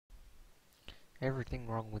Everything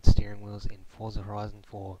wrong with steering wheels in Forza Horizon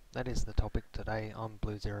 4. That is the topic today. I'm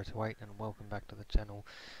Blue028 and welcome back to the channel.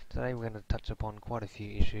 Today we're going to touch upon quite a few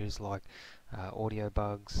issues like audio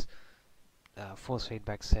bugs, force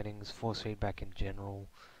feedback settings, force feedback in general,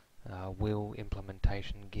 wheel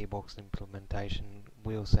implementation, gearbox implementation,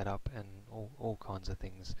 wheel setup and all kinds of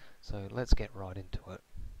things. So let's get right into it.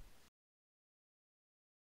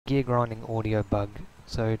 Gear grinding audio bug.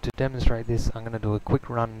 So to demonstrate this, I'm going to do a quick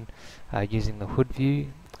run using the hood view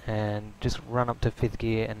and just run up to 5th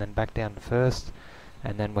gear and then back down to 1st,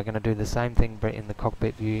 and then we're going to do the same thing but in the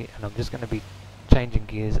cockpit view, and I'm just going to be changing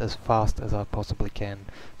gears as fast as I possibly can.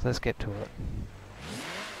 So let's get to it.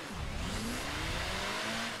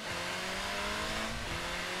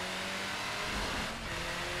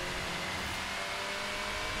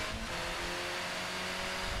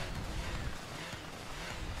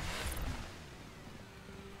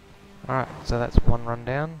 Alright, so that's one run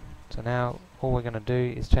down. So now all we're going to do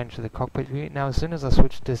is change to the cockpit view. Now as soon as I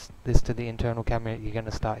switch this to the internal camera, you're going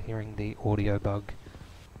to start hearing the audio bug.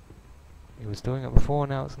 It was doing it before,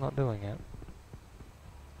 now it's not doing it.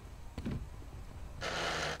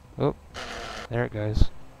 Oh, there it goes.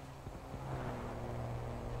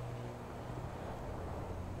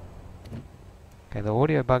 Okay, the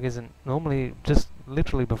audio bug isn't normally, just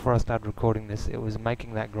literally before I started recording this, it was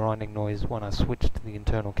making that grinding noise when I switched to the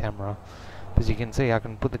internal camera. As you can see, I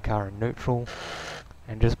can put the car in neutral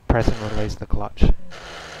and just press and release the clutch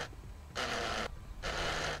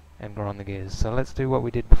and grind the gears. So let's do what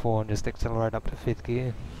we did before and just accelerate up to 5th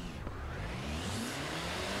gear.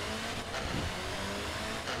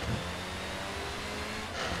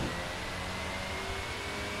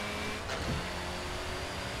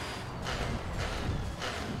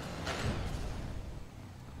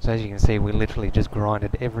 So as you can see, we literally just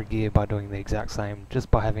grinded every gear by doing the exact same, just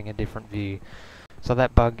by having a different view. So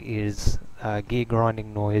that bug is gear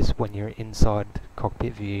grinding noise when you're inside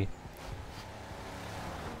cockpit view.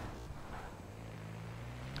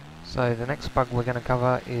 So the next bug we're going to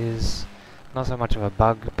cover is not so much of a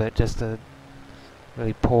bug, but just a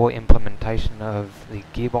really poor implementation of the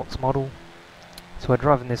gearbox model. So we're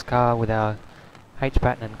driving this car with our H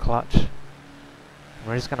pattern and clutch. And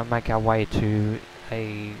we're just going to make our way to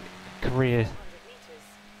a career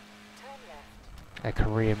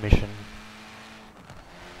mission.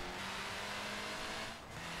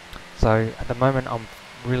 So at the moment I'm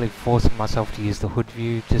really forcing myself to use the hood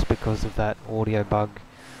view just because of that audio bug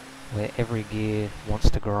where every gear wants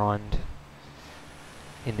to grind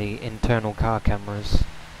in the internal car cameras.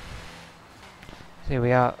 So here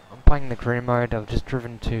we are, I'm playing the career mode. I've just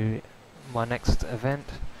driven to my next event,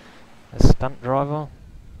 a stunt driver.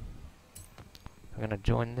 I'm going to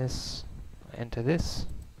join this, enter this,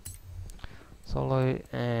 solo,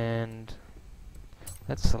 and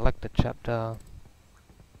let's select a chapter.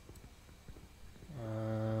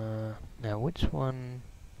 Now which one?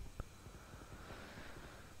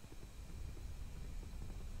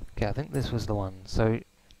 Okay, I think this was the one. So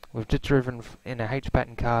we've just driven in a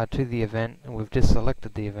H-pattern car to the event, and we've just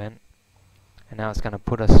selected the event, and now it's going to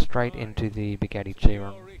put us straight into the Bugatti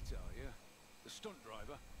Chiron.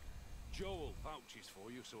 Joel vouches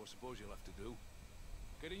for you, so I suppose you'll have to do.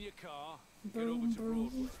 Get in your car and get over to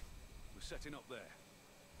Broadway. We're setting up there.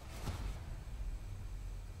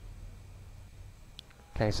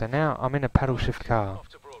 Okay, so now I'm in a paddle shift car. Off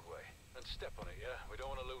to Broadway and step on it, yeah? We don't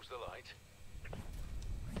want to lose the light.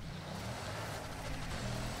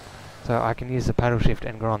 So I can use the paddle shift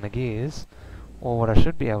and grind the gears, or what I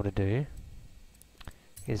should be able to do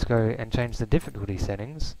is go and change the difficulty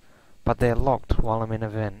settings, but they're locked while I'm in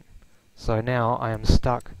event. So now I am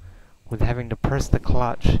stuck with having to press the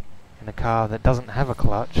clutch in a car that doesn't have a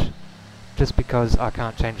clutch, just because I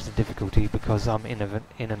can't change the difficulty because I'm in an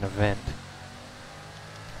event.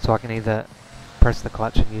 So I can either press the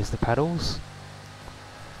clutch and use the paddles,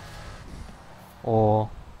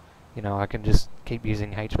 or I can just keep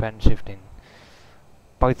using H-pattern shifting,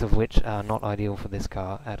 both of which are not ideal for this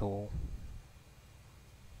car at all.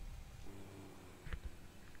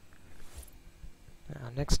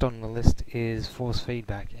 Next on the list is force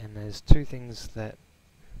feedback, and there's two things that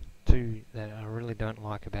I really don't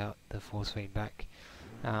like about the force feedback.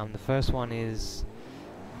 The first one is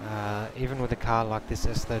even with a car like this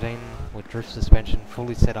S13 with drift suspension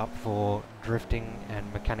fully set up for drifting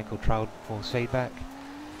and mechanical trail force feedback,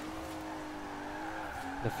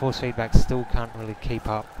 the force feedback still can't really keep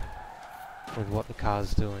up with what the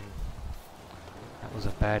car's doing. That was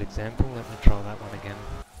a bad example, let me try that one again.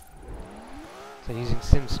 So using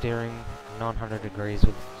sim steering, 900 degrees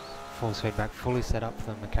with force feedback fully set up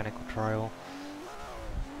for mechanical trail,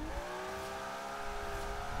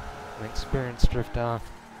 an experienced drifter,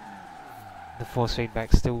 the force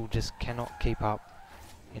feedback still just cannot keep up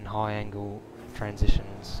in high angle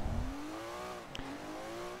transitions.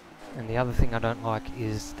 And the other thing I don't like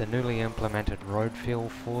is the newly implemented road feel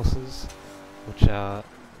forces, which are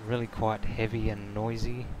really quite heavy and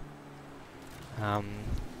noisy.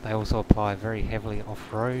 They also apply very heavily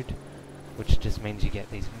off-road, which just means you get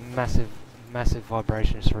these massive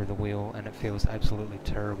vibrations through the wheel, and it feels absolutely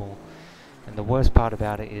terrible. And the worst part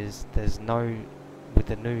about it is there's no, with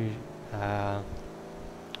the new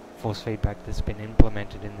force feedback that's been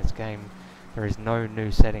implemented in this game, there is no new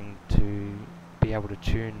setting to be able to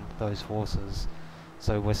tune those forces.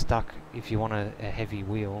 So we're stuck, if you want a heavy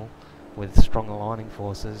wheel with strong aligning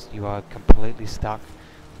forces, you are completely stuck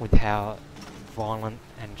with how violent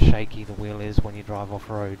and shaky the wheel is when you drive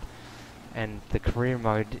off-road. And the career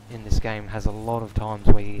mode in this game has a lot of times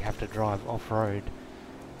where you have to drive off-road,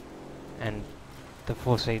 and the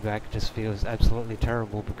force feedback just feels absolutely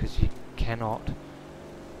terrible because you cannot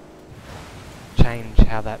change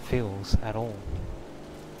how that feels at all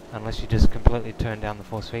unless you just completely turn down the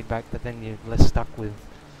force feedback. But then you're less stuck with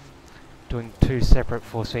doing two separate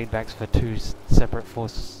force feedbacks for two separate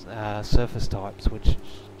force surface types, which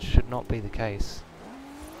should not be the case.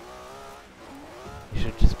 You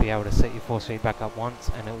should just be able to set your force feedback up once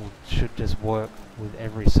and it should just work with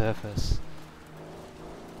every surface.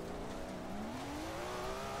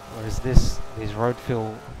 Whereas these road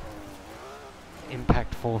fill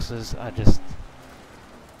impact forces are just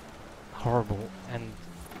horrible, and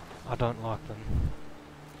I don't like them.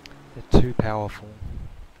 They're too powerful.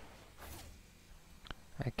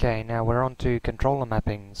 Okay, now we're on to controller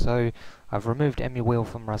mapping. So I've removed EMU wheel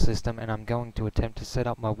from my system, and I'm going to attempt to set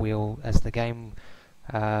up my wheel as the game,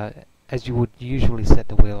 as you would usually set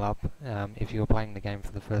the wheel up if you were playing the game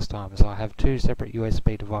for the first time. So I have two separate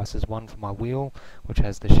USB devices, one for my wheel, which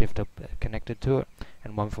has the shifter connected to it,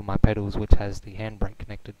 and one for my pedals, which has the handbrake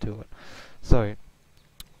connected to it. So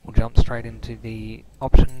we'll jump straight into the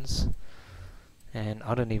options, and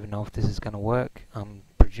I don't even know if this is going to work. I'm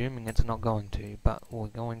presuming it's not going to, but we're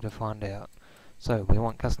going to find out. So we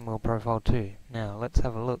want custom wheel profile 2. Now let's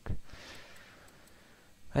have a look.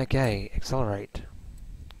 Okay, accelerate,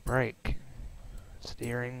 brake,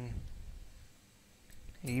 steering,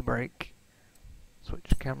 e-brake,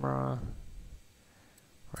 switch camera,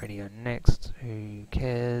 radio next, who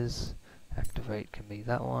cares, activate can be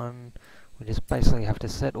that one. We just basically have to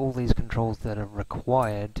set all these controls that are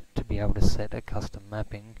required to be able to set a custom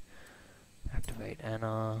mapping. Activate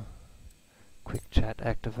Anna, quick chat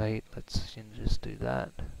activate, let's just do that.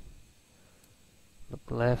 Look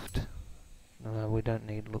left, no, we don't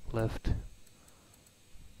need look left.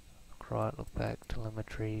 Look right, look back,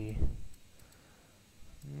 telemetry,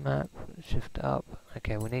 map, shift up.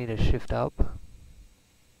 Okay, we need a shift up,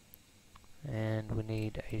 and we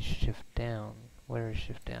need a shift down. Where is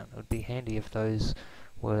shift down? It would be handy if those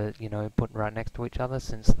were, you know, put right next to each other,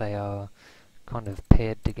 since they are kind of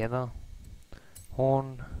paired together.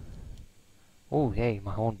 Horn. Oh, hey,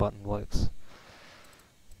 my horn button works.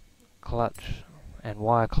 Clutch. And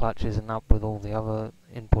why a clutch isn't up with all the other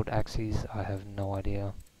input axes, I have no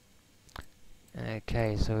idea.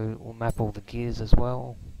 Okay, so we'll map all the gears as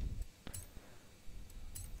well.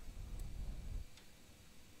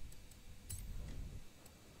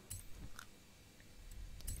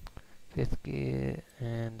 Fifth gear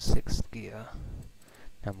and sixth gear.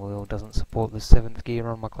 Now my wheel doesn't support the 7th gear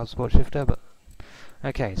on my club sport shifter, but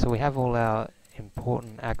okay, so we have all our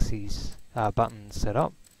important axes buttons set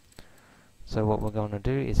up. So what we're going to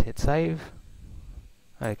do is hit save.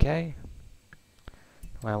 Okay.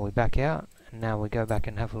 Now we back out, and now we go back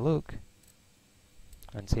and have a look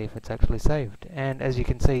and see if it's actually saved. And as you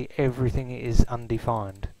can see, everything is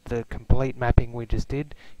undefined. The complete mapping we just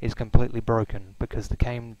did is completely broken because the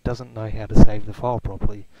game doesn't know how to save the file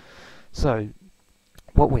properly. So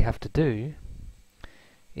what we have to do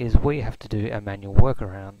is we have to do a manual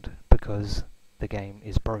workaround because the game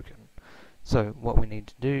is broken. So what we need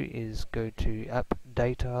to do is go to app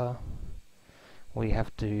data. We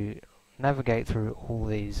have to navigate through all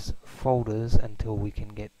these folders until we can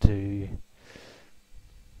get to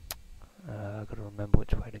I've got to remember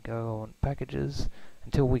which way to go on packages,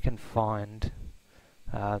 until we can find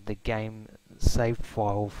the game saved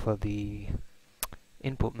file for the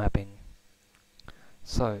input mapping.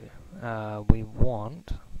 So we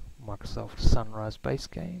want Microsoft Sunrise base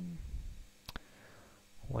game,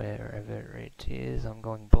 wherever it is. I'm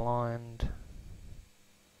going blind.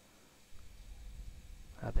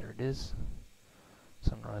 There it is.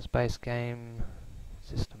 Sunrise base game,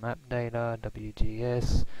 system app data,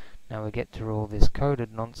 WGS. Now we get through all this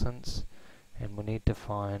coded nonsense, and we need to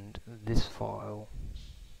find this file.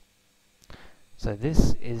 So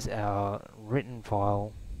this is our written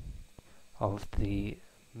file of the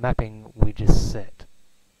mapping we just set.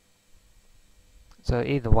 So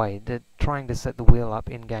either way, trying to set the wheel up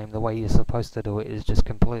in-game the way you're supposed to do it is just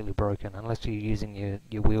completely broken. Unless you're using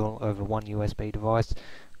your wheel over one USB device,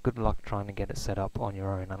 good luck trying to get it set up on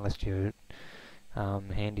your own, unless you're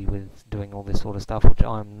handy with doing all this sort of stuff, which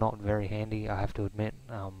I'm not very handy, I have to admit.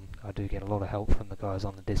 I do get a lot of help from the guys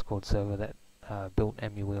on the Discord server that built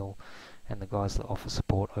EmuWheel and the guys that offer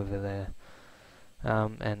support over there.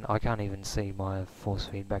 And I can't even see my force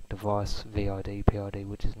feedback device, VID, PID,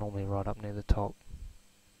 which is normally right up near the top.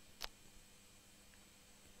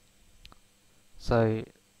 So,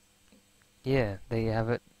 yeah, there you have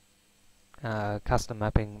it. Custom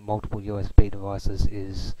mapping multiple USB devices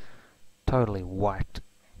is totally whacked.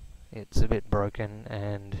 It's a bit broken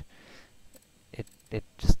and it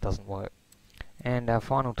just doesn't work. And our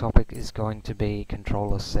final topic is going to be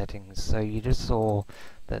controller settings. So you just saw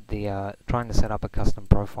that the trying to set up a custom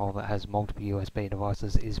profile that has multiple USB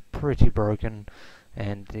devices is pretty broken,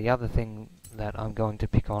 and the other thing that I'm going to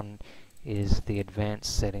pick on is the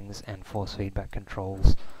advanced settings and force feedback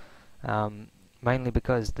controls. Mainly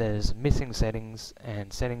because there's missing settings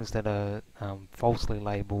and settings that are falsely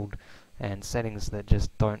labeled and settings that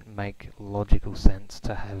just don't make logical sense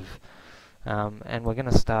to have. And we're going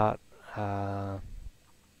to start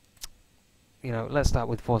let's start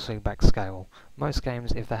with force feedback scale. Most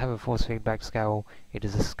games, if they have a force feedback scale, it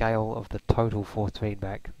is a scale of the total force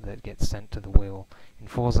feedback that gets sent to the wheel. In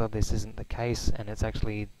Forza, this isn't the case, and it's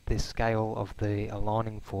actually the scale of the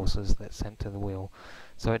aligning forces that's sent to the wheel.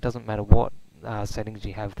 So it doesn't matter what settings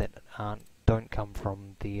you have that don't come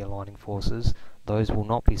from the aligning forces, those will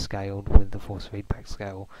not be scaled with the force feedback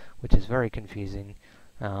scale, which is very confusing.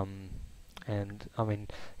 And I mean,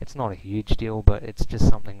 it's not a huge deal, but it's just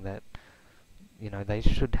something that they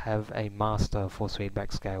should have a master force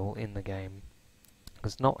feedback scale in the game,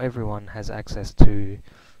 because not everyone has access to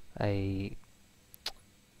a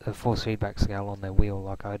force feedback scale on their wheel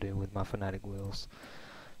like I do with my Fanatic wheels.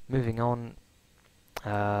 Moving on,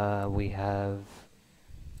 we have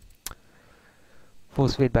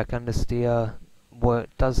force feedback understeer.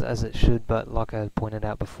 Does as it should, but like I pointed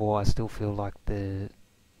out before, I still feel like the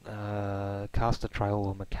caster trail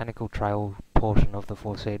or mechanical trail portion of the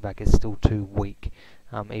force feedback is still too weak.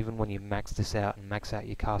 Even when you max this out and max out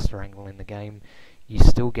your caster angle in the game, you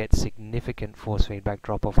still get significant force feedback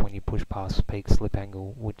drop off when you push past peak slip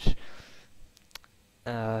angle, which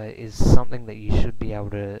is something that you should be able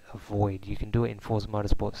to avoid. You can do it in Forza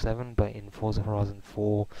Motorsport 7, but in Forza Horizon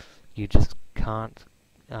 4 you just can't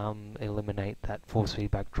eliminate that force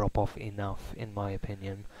feedback drop off enough, in my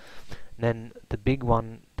opinion. And then the big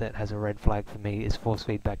one that has a red flag for me is force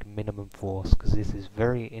feedback minimum force, because this is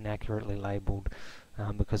very inaccurately labelled,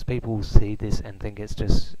 because people see this and think it's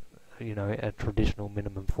just a traditional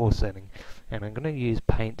minimum force setting. And I'm going to use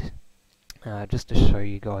paint just to show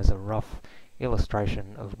you guys a rough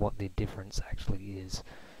illustration of what the difference actually is.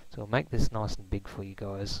 So I'll make this nice and big for you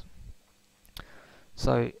guys.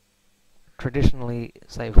 So traditionally,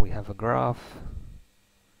 say if we have a graph,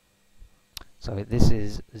 so this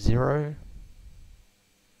is 0,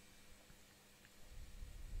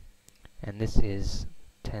 and this is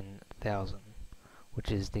 10,000,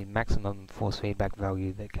 which is the maximum force feedback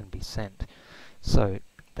value that can be sent. So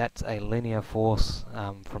that's a linear force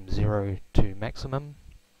from 0 to maximum,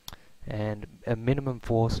 and a minimum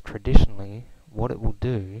force, traditionally, what it will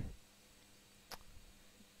do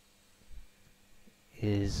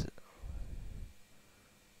is,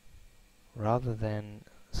 rather than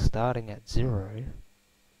starting at 0,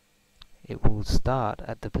 it will start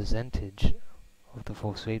at the percentage of the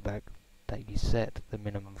force feedback that you set the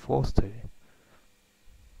minimum force to.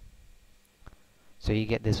 So you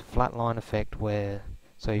get this flat line effect where,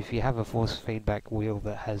 so if you have a force feedback wheel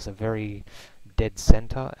that has a very dead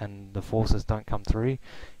center and the forces don't come through,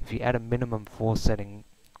 if you add a minimum force setting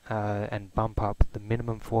and bump up the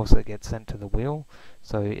minimum force that gets sent to the wheel,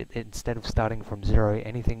 so instead of starting from 0,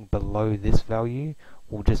 anything below this value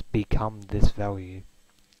will just become this value.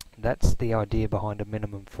 That's the idea behind a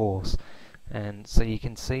minimum force, and so you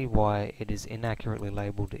can see why it is inaccurately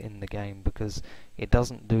labelled in the game, because it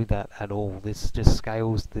doesn't do that at all. This just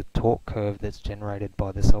scales the torque curve that's generated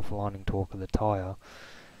by the self-aligning torque of the tyre.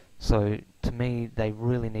 So to me, they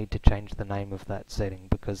really need to change the name of that setting,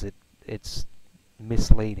 because it's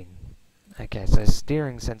misleading. Okay, so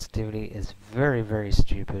steering sensitivity is very, very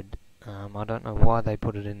stupid. I don't know why they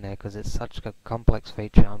put it in there, because it's such a complex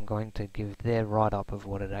feature. I'm going to give their write-up of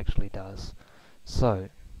what it actually does. So,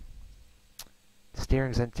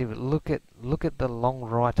 Steering sensitivity. Look at the long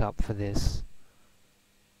write-up for this.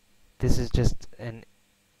 This is just an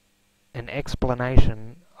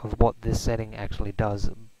explanation of what this setting actually does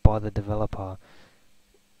by the developer.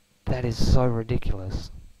 That is so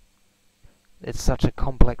ridiculous. It's such a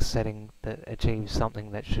complex setting that achieves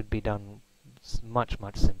something that should be done much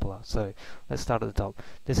simpler. So let's start at the top.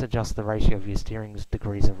 This adjusts the ratio of your steering's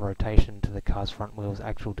degrees of rotation to the car's front wheel's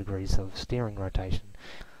actual degrees of steering rotation.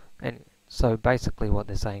 And so basically what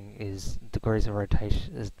they're saying is degrees of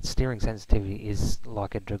rotation, steering sensitivity is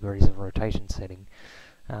like a degrees of rotation setting.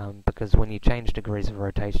 Because when you change degrees of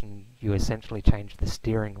rotation, you essentially change the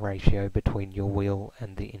steering ratio between your wheel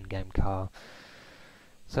and the in-game car.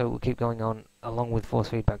 So we'll keep going on. Along with force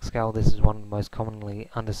feedback scale, this is one of the most commonly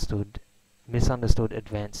misunderstood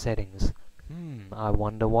advanced settings. I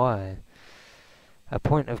wonder why. A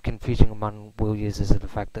point of confusion among wheel users is the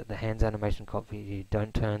fact that the hands animation copy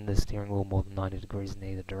don't turn the steering wheel more than 90 degrees in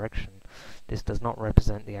either direction. This does not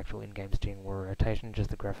represent the actual in-game steering wheel rotation, just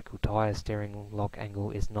the graphical tire steering lock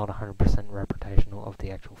angle is not 100% representational of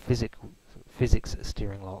the actual physics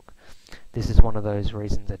steering lock. This is one of those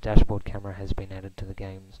reasons a dashboard camera has been added to the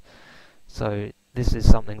games. So this is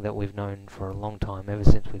something that we've known for a long time, ever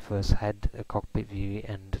since we first had a cockpit view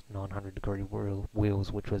and 900 degree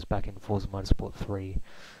wheels, which was back in Forza Motorsport 3,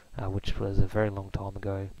 which was a very long time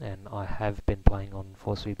ago, and I have been playing on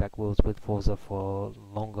force feedback wheels with Forza for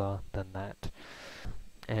longer than that.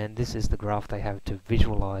 And this is the graph they have to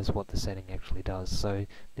visualize what the setting actually does. So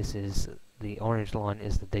this is, the orange line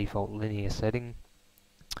is the default linear setting.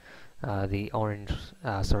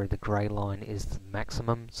 The grey line is the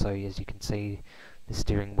maximum. So as you can see, the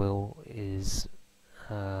steering wheel is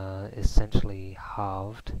essentially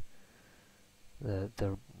halved.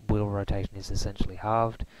 The wheel rotation is essentially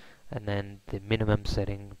halved, and then the minimum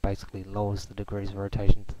setting basically lowers the degrees of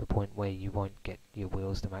rotation to the point where you won't get your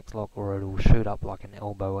wheels to max lock, or it will shoot up like an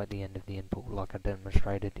elbow at the end of the input, like I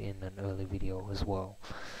demonstrated in an early video as well.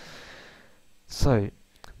 So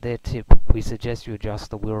their tip: we suggest you adjust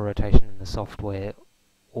the wheel rotation in the software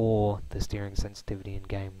or the steering sensitivity in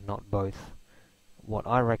game, not both. What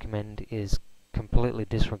I recommend is completely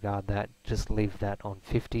disregard that, just leave that on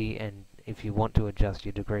 50, and if you want to adjust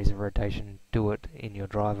your degrees of rotation, do it in your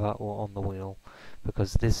driver or on the wheel,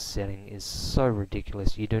 because this setting is so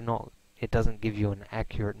ridiculous. It doesn't give you an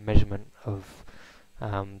accurate measurement of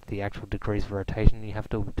the actual degrees of rotation. You have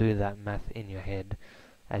to do that math in your head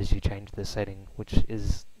as you change the setting, which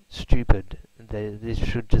is stupid. This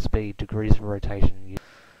should just be degrees of rotation.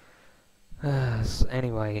 So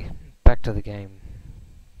anyway, back to the game.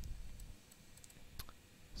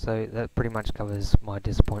 So that pretty much covers my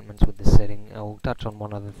disappointments with this setting. I'll touch on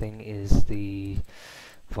one other thing, is the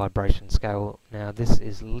vibration scale. Now this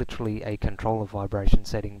is literally a controller vibration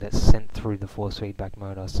setting that's sent through the force feedback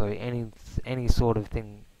motor. So any sort of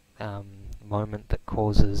thing, moment that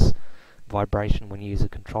causes vibration when you use a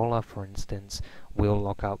controller, for instance, wheel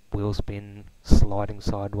lock up, wheel spin, sliding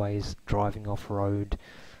sideways, driving off road,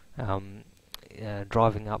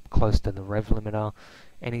 driving up close to the rev limiter,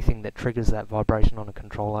 anything that triggers that vibration on a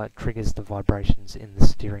controller triggers the vibrations in the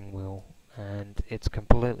steering wheel, and it's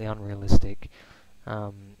completely unrealistic.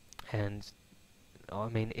 And I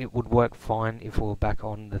mean, it would work fine if we were back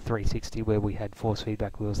on the 360 where we had force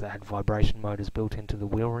feedback wheels that had vibration motors built into the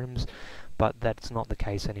wheel rims, but that's not the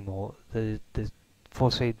case anymore. The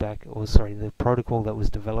force feedback, or sorry, the protocol that was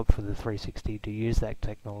developed for the 360 to use that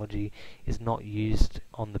technology is not used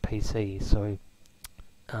on the PC, so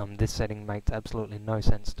this setting makes absolutely no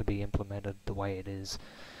sense to be implemented the way it is.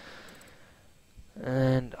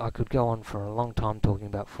 And I could go on for a long time talking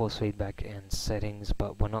about force feedback and settings,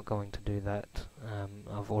 but we're not going to do that.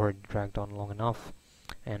 I've already dragged on long enough,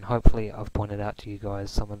 and hopefully I've pointed out to you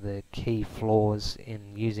guys some of the key flaws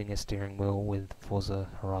in using a steering wheel with Forza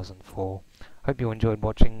Horizon 4. Hope you enjoyed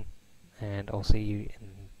watching, and I'll see you in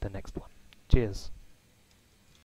the next one. Cheers!